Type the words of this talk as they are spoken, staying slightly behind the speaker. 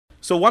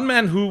So one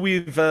man who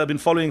we've been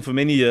following for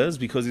many years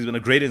because he's been a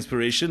great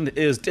inspiration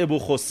is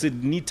Tebogo,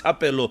 Sidney,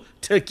 Thapelo,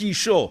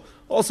 Thekisho,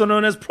 also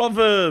known as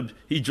ProVerb.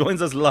 He joins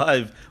us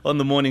live on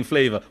The Morning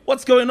Flavor.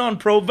 What's going on,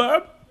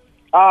 ProVerb?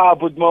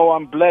 Budmo,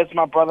 I'm blessed,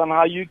 my brother. And how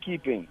are you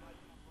keeping?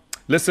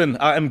 Listen,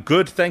 I am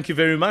good, thank you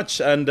very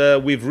much, and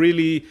we've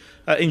really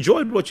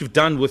enjoyed what you've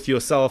done with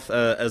yourself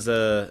as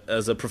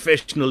a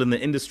professional in the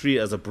industry,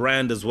 as a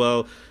brand as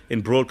well,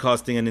 in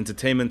broadcasting and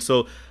entertainment.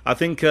 So I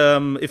think,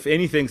 if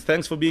anything,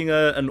 thanks for being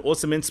an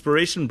awesome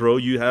inspiration, bro.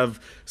 You have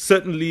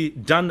certainly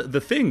done the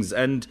things,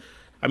 and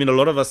I mean, a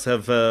lot of us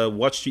have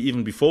watched you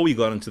even before we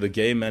got into the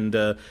game, and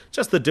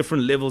just the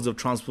different levels of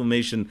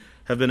transformation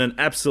have been an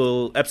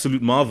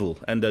absolute marvel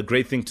and a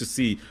great thing to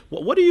see.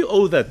 What do you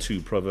owe that to,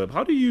 ProVerb?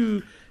 How do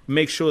you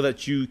make sure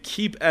that you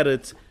keep at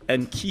it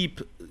and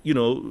keep,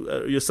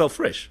 yourself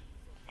fresh?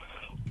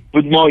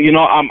 But Mo,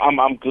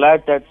 I'm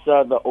glad that's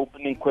the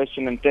opening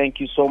question, and thank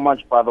you so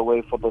much, by the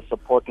way, for the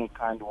support and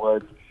kind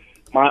words.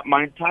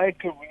 My entire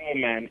career,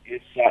 man,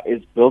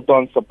 is built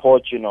on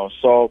support.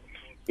 So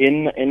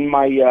in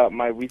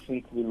my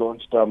recently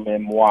launched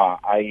memoir,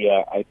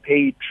 I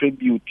pay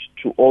tribute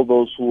to all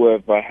those who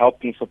have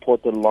helped and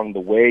supported along the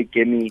way,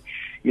 gave me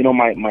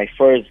my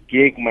first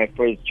gig, my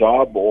first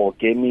job, or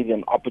gave me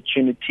an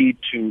opportunity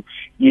to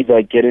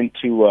either get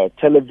into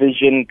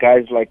television,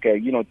 guys like,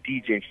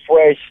 DJ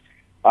Fresh,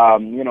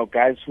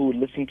 guys who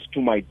listened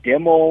to my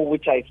demo,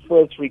 which I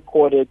first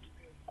recorded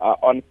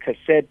on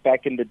cassette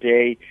back in the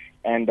day,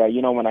 and,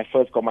 when I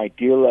first got my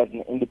deal as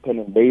an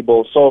independent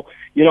label. So,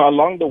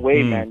 along the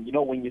way, man,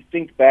 when you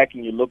think back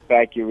and you look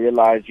back, you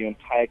realize your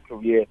entire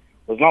career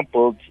was not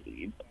built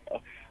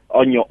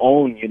on your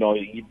own. You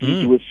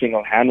didn't do it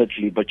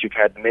single-handedly, but you've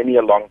had many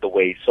along the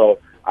way. So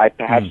I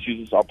perhaps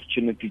use this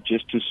opportunity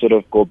just to sort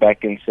of go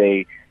back and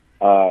say,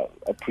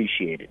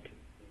 appreciate it.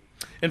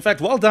 In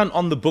fact, well done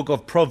on the book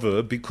of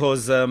ProVerb,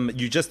 because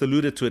you just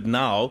alluded to it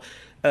now.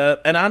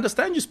 And I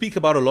understand you speak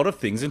about a lot of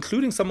things,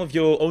 including some of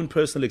your own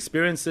personal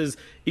experiences,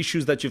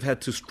 issues that you've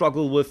had to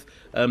struggle with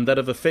that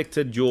have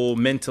affected your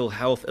mental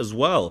health as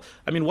well.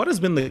 I mean, what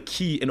has been the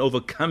key in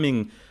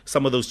overcoming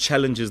some of those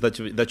challenges that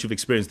you've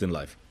experienced in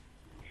life?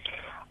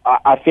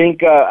 I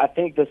think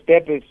the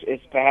step is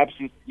perhaps,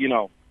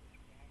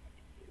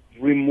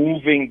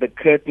 removing the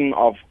curtain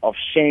of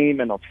shame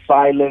and of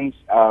silence,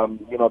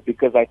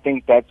 because I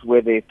think that's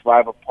where they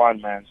thrive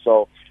upon, man.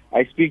 So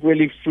I speak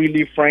really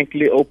freely,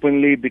 frankly,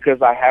 openly,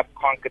 because I have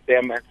conquered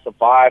them and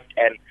survived,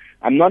 and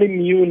I'm not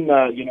immune,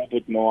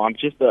 but more. I'm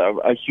just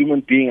a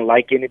human being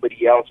like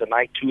anybody else, and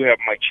I too have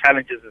my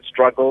challenges and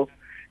struggles,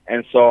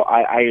 and so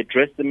I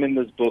address them in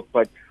this book.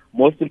 But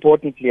most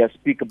importantly, I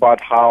speak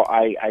about how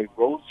I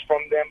rose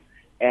from them,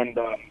 and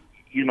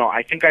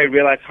I think I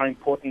realized how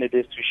important it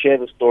is to share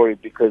the story,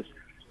 because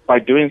by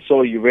doing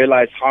so, you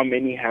realize how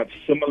many have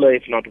similar,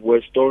 if not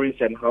worse, stories,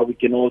 and how we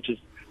can all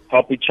just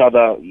help each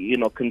other,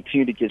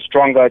 continue to get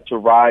stronger, to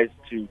rise,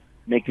 to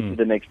make it to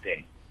the next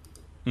day.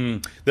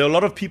 There are a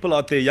lot of people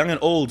out there, young and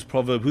old,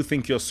 ProVerb, who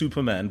think you're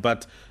Superman,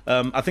 but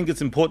I think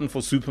it's important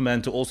for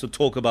Superman to also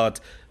talk about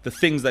the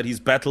things that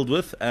he's battled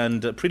with,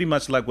 and pretty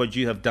much like what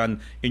you have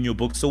done in your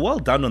book. So well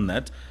done on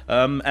that.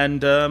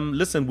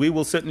 Listen, we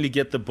will certainly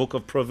get the book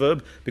of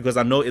ProVerb, because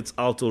I know it's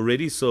out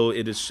already, so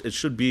it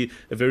should be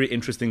a very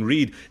interesting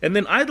read. And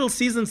then Idol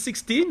season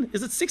 16,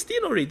 is it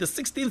 16 already? The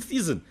 16th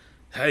season.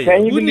 Hey,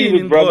 can you believe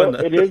it,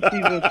 brother? It is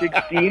season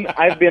 16.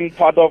 I've been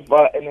part of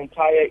an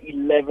entire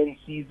 11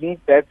 seasons.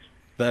 That's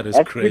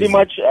crazy. Pretty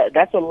much,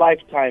 that's a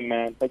lifetime,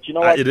 man. But you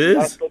know what? It is.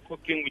 We're still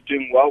cooking. We're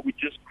doing well. We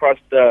just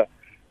crossed the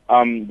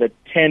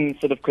 10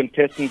 sort of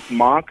contestants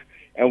mark,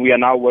 and we are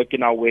now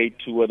working our way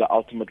to the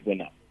ultimate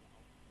winner.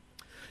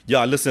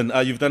 Yeah, listen,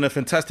 you've done a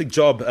fantastic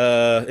job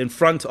in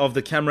front of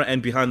the camera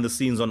and behind the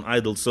scenes on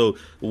Idol. So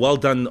well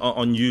done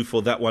on you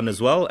for that one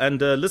as well.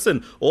 And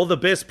listen, all the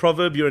best,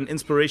 ProVerb. You're an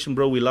inspiration,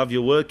 bro. We love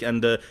your work,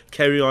 and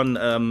carry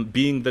on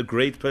being the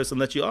great person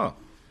that you are.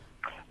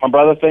 My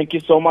brother, thank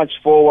you so much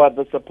for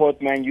the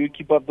support, man. You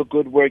keep up the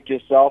good work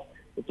yourself.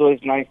 It's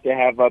always nice to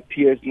have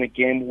peers in the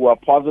game who are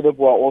positive,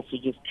 who are also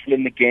just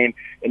killing the game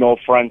in all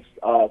fronts.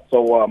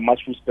 So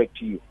much respect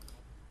to you.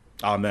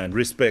 Ah, man,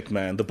 respect,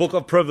 man. The book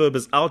of ProVerb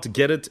is out.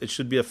 Get it. It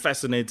should be a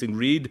fascinating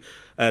read.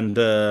 And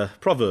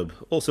ProVerb,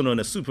 also known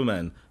as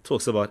Superman,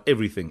 talks about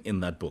everything in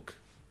that book.